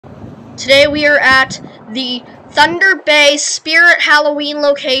Today we are at the Thunder Bay Spirit Halloween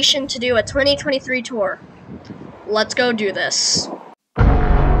location to do a 2023 tour. Let's go do this.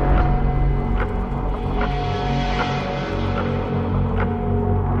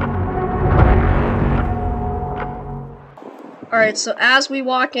 Alright, so as we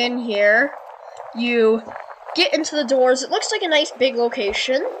walk in here, you get into the doors. It looks like a nice big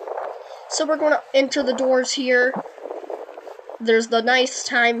location. So we're going to enter the doors here. There's the nice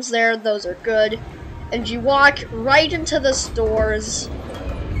times there, those are good. And you walk right into the doors,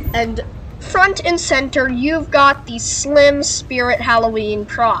 and front and center, you've got the Slim Spirit Halloween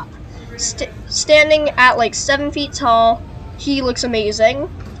prop. Standing at like 7 feet tall, he looks amazing.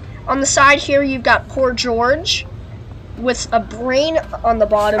 On the side here, you've got poor George, with a brain on the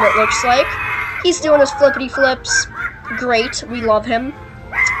bottom, it looks like. He's doing his flippity flips. Great, we love him.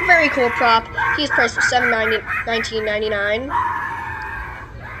 Very cool prop. He's priced for $19.99.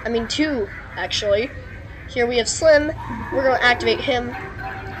 I mean, $2, actually. Here we have Slim. We're going to activate him.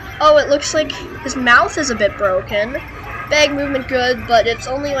 Oh, it looks like his mouth is a bit broken. Bag movement good, but it's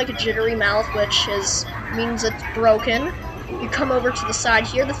only like a jittery mouth, which means it's broken. You come over to the side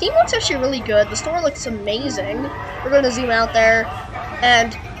here. The theme looks actually really good. The store looks amazing. We're going to zoom out there.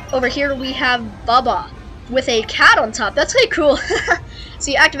 And over here we have Bubba with a cat on top. That's really cool.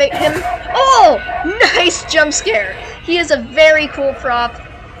 So you activate him. Oh, nice jump scare. He is a very cool prop.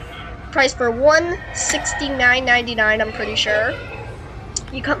 Priced for $169.99, I'm pretty sure.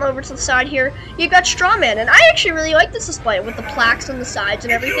 You come over to the side here. You got Strawman, and I actually really like this display with the plaques on the sides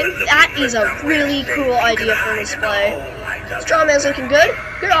and everything. That is a really cool idea for a display. Strawman's looking good.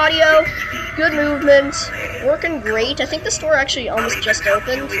 Good audio, good movement, working great. I think the store actually almost just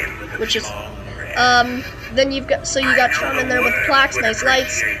opened, which is then you got Strawman there with plaques, nice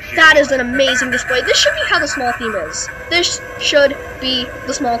lights. That is an amazing display. This should be how the small theme is. This should be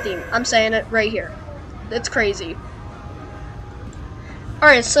the small theme. I'm saying it right here. It's crazy.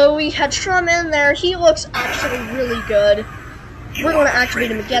 Alright, so we had Strawman there. He looks actually really good. We're going to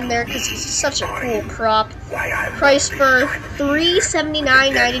activate him again there because he's such a cool prop. Price for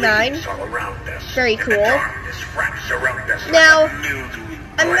 $379.99. Very cool. Now,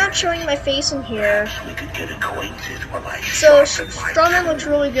 I'm not showing my face in here. So, Strawman looks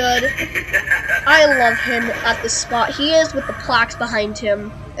really good. I love him at this spot. He is with the plaques behind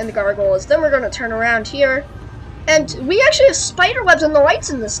him and the gargoyles. Then we're going to turn around here. And we actually have spider webs and the lights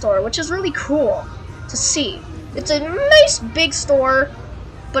in this store, which is really cool to see. It's a nice big store,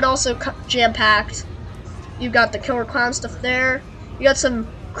 but also jam-packed. You've got the Killer Clown stuff there. You got some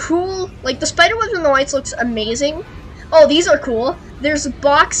cool, like the spider webs and the lights looks amazing. Oh, these are cool. There's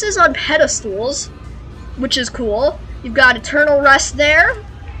boxes on pedestals, which is cool. You've got Eternal Rest there.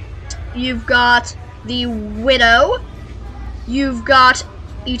 You've got the Widow. You've got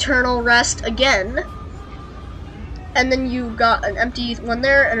Eternal Rest again. And then you've got an empty one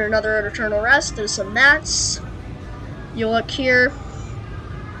there and another at Eternal Rest. There's some mats. You look here.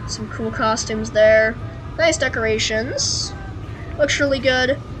 Some cool costumes there. Nice decorations. Looks really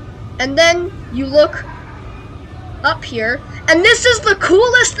good. And then you look up here, and this is the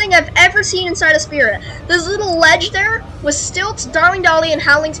coolest thing I've ever seen inside a Spirit. This little ledge there with Stilts, Darling Dolly, and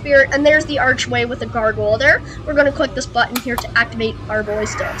Howling Spirit, and there's the archway with a gargoyle there. We're going to click this button here to activate our boy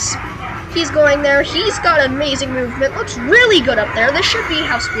Stilts. He's going there. He's got amazing movement. Looks really good up there. This should be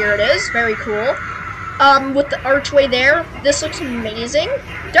how Spirit is. Very cool. With the archway there, this looks amazing.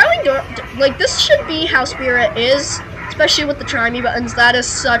 Like, this should be how Spirit is, especially with the chimey buttons. That is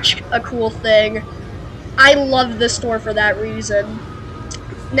such a cool thing. I love this store for that reason.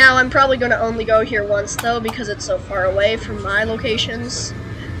 Now, I'm probably going to only go here once, though, because it's so far away from my locations.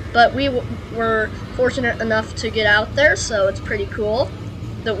 But we were fortunate enough to get out there, so it's pretty cool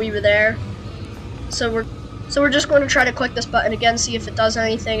that we were there. So we're just going to try to click this button again, see if it does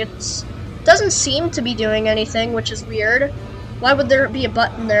anything. It doesn't seem to be doing anything, which is weird. Why would there be a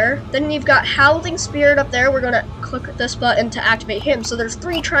button there? Then you've got Howling Spirit up there. We're going to click this button to activate him. So there's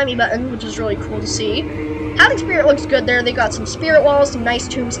 3 chimey buttons, which is really cool to see. Howling Spirit looks good there. They got some spirit walls, some nice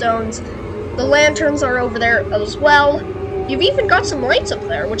tombstones. The lanterns are over there as well. You've even got some lights up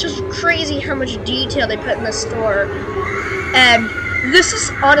there, which is crazy how much detail they put in this store. And this is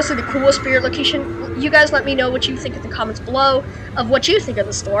honestly the coolest Spirit location. You guys let me know what you think in the comments below of what you think of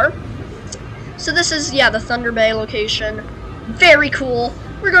the store. So this is, yeah, the Thunder Bay location. Very cool.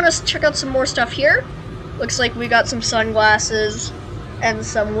 We're going to check out some more stuff here. Looks like we got some sunglasses and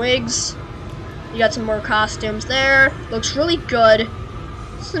some wigs. You got some more costumes there. Looks really good.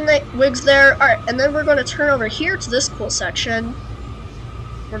 Some wigs there. Alright, and then we're going to turn over here to this cool section.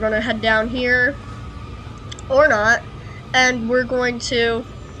 We're going to head down here. Or not. And we're going to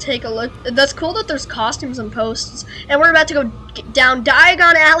take a look. That's cool that there's costumes and posts. And we're about to go down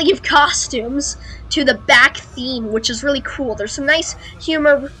Diagon Alley of costumes to the back theme, which is really cool. There's some nice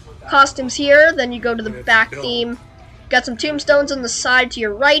humor costumes here. Then you go to the back theme. Got some tombstones on the side to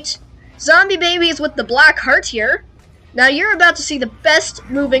your right. Zombie babies with the black heart here. Now you're about to see the best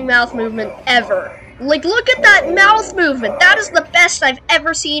moving mouth movement ever. Like, look at that mouth movement. That is the best I've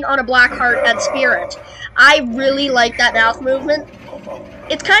ever seen on a black heart at Spirit. I really like that mouth movement.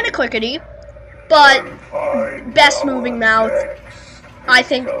 It's kind of clickety, but best moving mouth. I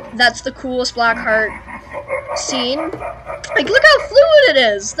think that's the coolest black heart scene. Like, look how fluid it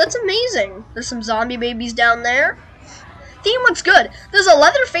is. That's amazing. There's some zombie babies down there. Theme looks good. There's a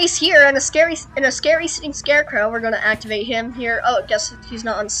Leatherface here and a scary sitting scarecrow. We're gonna activate him here. Oh, I guess he's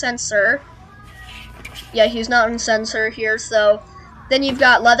not on sensor. Yeah, he's not on sensor here. So then you've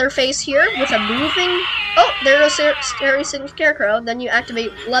got Leatherface here with a moving. Oh, there's a scary sitting scarecrow. Then you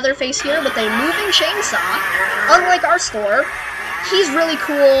activate Leatherface here with a moving chainsaw. Unlike our store, he's really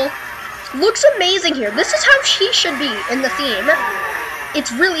cool. Looks amazing here. This is how he should be in the theme.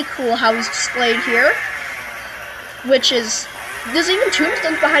 It's really cool how he's displayed here. Which is, there's even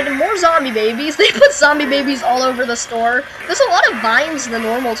tombstones behind him, more zombie babies. They put zombie babies all over the store. There's a lot of vines in the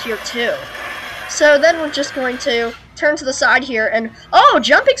normal tier too. So then we're just going to turn to the side here and, oh,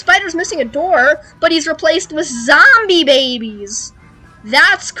 Jumping Spider's missing a door, but he's replaced with zombie babies.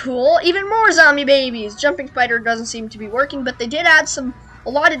 That's cool. Even more zombie babies. Jumping Spider doesn't seem to be working, but they did add a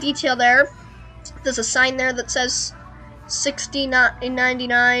lot of detail there. There's a sign there that says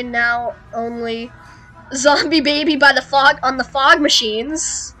 $69.99 now only. Zombie baby by the fog on the fog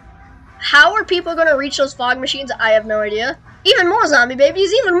machines. How are people gonna reach those fog machines? I have no idea. Even more zombie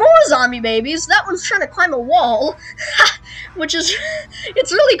babies, even more zombie babies. That one's trying to climb a wall. Which is,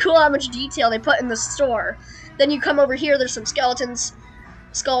 it's really cool how much detail they put in the store. Then you come over here, there's some skeletons,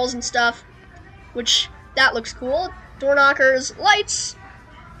 skulls and stuff, which, that looks cool. Door knockers, lights,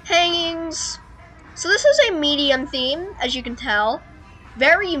 hangings. So this is a medium theme, as you can tell.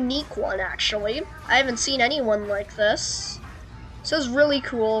 Very unique one, actually. I haven't seen anyone like this. So it's really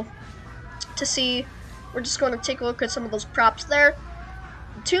cool to see. We're just going to take a look at some of those props there.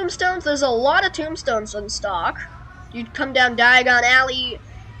 Tombstones, there's a lot of tombstones in stock. You'd come down Diagon Alley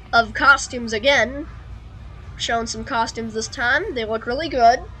of costumes again. Showing some costumes this time. They look really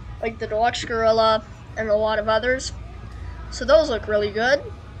good. Like the Deluxe Gorilla and a lot of others. So those look really good.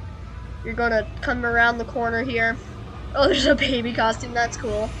 You're going to come around the corner here. Oh, there's a baby costume, that's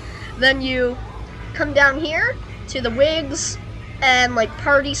cool. Then you come down here to the wigs and like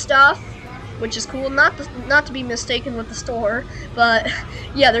party stuff, which is cool. Not to be mistaken with the store, but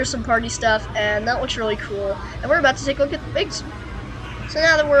yeah, there's some party stuff, and that looks really cool. And we're about to take a look at the wigs. So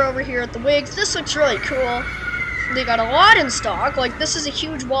now that we're over here at the wigs, this looks really cool. They got a lot in stock. Like, this is a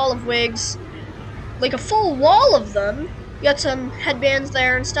huge wall of wigs, like a full wall of them. You got some headbands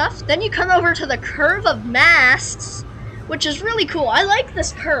there and stuff. Then you come over to the curve of masks, which is really cool. I like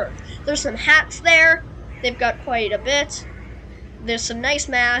this curve. There's some hats there. They've got quite a bit. There's some nice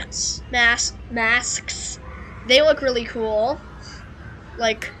masks. They look really cool.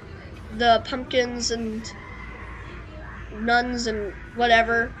 Like the pumpkins and nuns and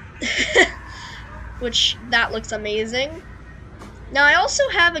whatever. Which, that looks amazing. Now I also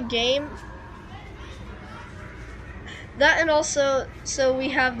have a game. That and also, so we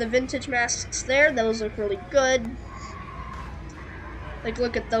have the vintage masks there. Those look really good. Like,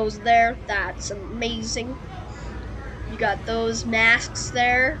 look at those there. That's amazing. You got those masks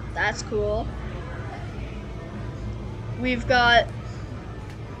there. That's cool. We've got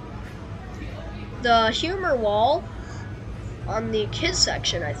the humor wall on the kids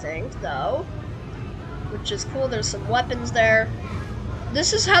section, I think, though, which is cool. There's some weapons there.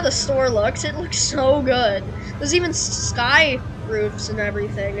 This is how the store looks. It looks so good. There's even sky roofs and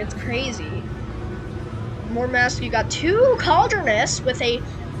everything. It's crazy. More masks. You got two Cauldroness with a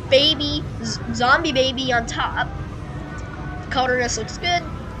baby, zombie baby on top. Cauldroness looks good.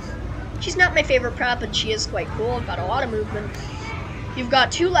 She's not my favorite prop, but she is quite cool. Got a lot of movement. You've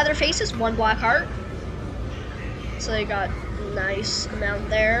got two Leatherfaces, one black heart. So they got a nice amount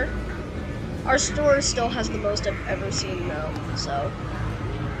there. Our store still has the most I've ever seen though, so.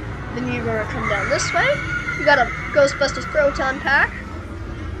 Then you're gonna come down this way. You got a Ghostbusters Proton Pack.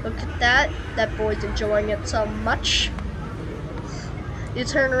 Look at that. That boy's enjoying it so much. You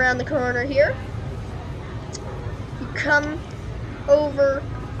turn around the corner here. You come over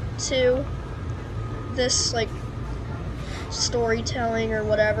to this, like, storytelling or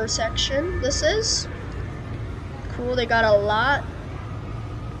whatever section this is. Cool, they got a lot.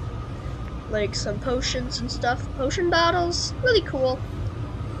 Like some potions and stuff. Potion bottles. Really cool.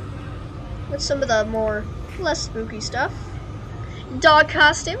 with some of the more less spooky stuff. Dog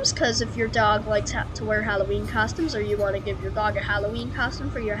costumes, because if your dog likes to wear Halloween costumes, or you want to give your dog a Halloween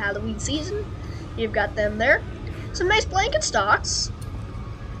costume for your Halloween season, you've got them there. Some nice blanket stocks.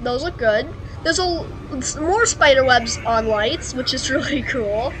 Those look good. There's more spider webs on lights, which is really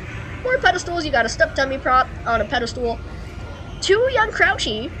cool. More pedestals. You got a stuffed dummy prop on a pedestal. 2 Young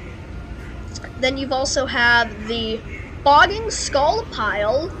Crouchy. Then you've also have the Fogging Skull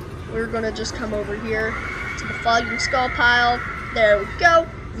pile. We're gonna just come over here to the Fogging Skull pile. There we go.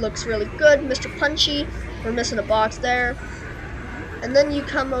 Looks really good. Mr. Punchy. We're missing a box there. And then you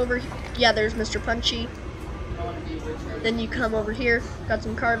come over. Yeah, there's Mr. Punchy. Then you come over here. Got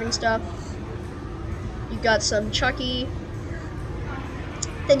some carving stuff. You got some Chucky.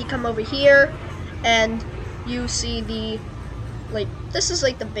 Then you come over here, and you see the, like, this is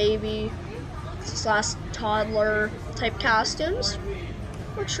like the baby / toddler type costumes.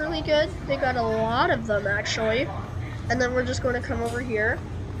 Looks really good. They got a lot of them, actually. And then we're just going to come over here.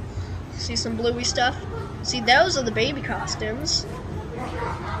 See some bluey stuff. See, those are the baby costumes.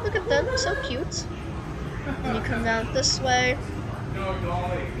 Look at them, so cute. And you come down this way.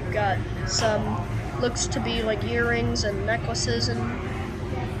 You've got some, looks to be like earrings and necklaces and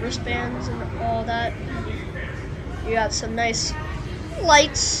wristbands and all that. You got some nice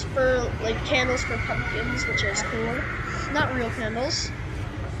lights for, like, candles for pumpkins, which is cool. Not real candles.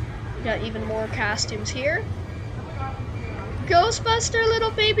 You got even more costumes here. Ghostbuster,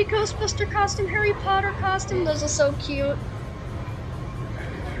 little baby Ghostbuster costume, Harry Potter costume. Those are so cute.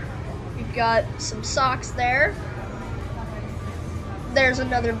 You've got some socks there. There's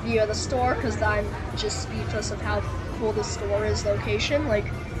another view of the store, because I'm just speechless of how cool the store is location. Like,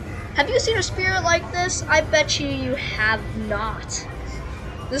 have you seen a spirit like this? I bet you have not.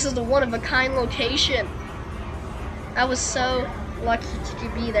 This is the one-of-a-kind location. I was so lucky to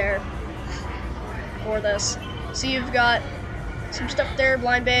be there for this. So you've got some stuff there,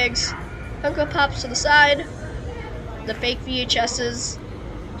 blind bags, Funko Pops to the side, the fake VHSs,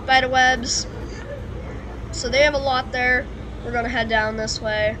 spider webs. So they have a lot there. We're gonna head down this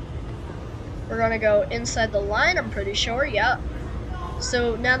way. We're gonna go inside the line, I'm pretty sure, yeah.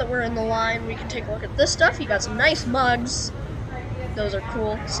 So now that we're in the line, we can take a look at this stuff. You got some nice mugs. Those are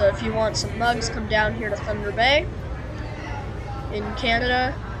cool. So if you want some mugs, come down here to Thunder Bay in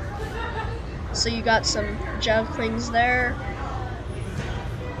Canada. So you got some Juglings there.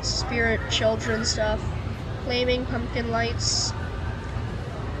 Spirit children stuff. Flaming pumpkin lights.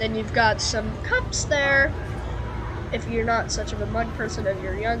 Then you've got some cups there. If you're not such of a mug person and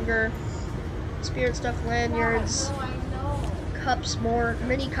you're younger. Spirit stuff, lanyards. Cups, more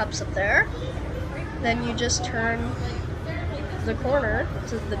mini cups up there. Then you just turn the corner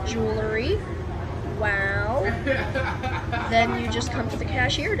to the jewelry. Wow. Then you just come to the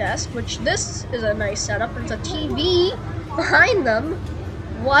cashier desk, which this is a nice setup. There's a TV behind them.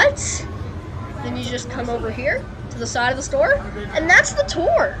 What? Then you just come over here to the side of the store, and that's the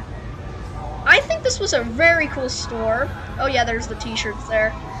tour. I think this was a very cool store. Oh yeah, there's the t-shirts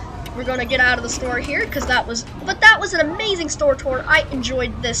there. We're gonna get out of the store here because that was an amazing store tour. I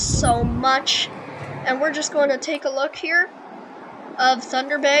enjoyed this so much. And we're just going to take a look here of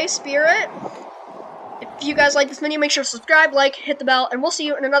Thunder Bay Spirit. If you guys like this video, make sure to subscribe, like, hit the bell, and we'll see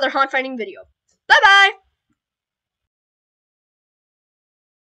you in another haunt finding video.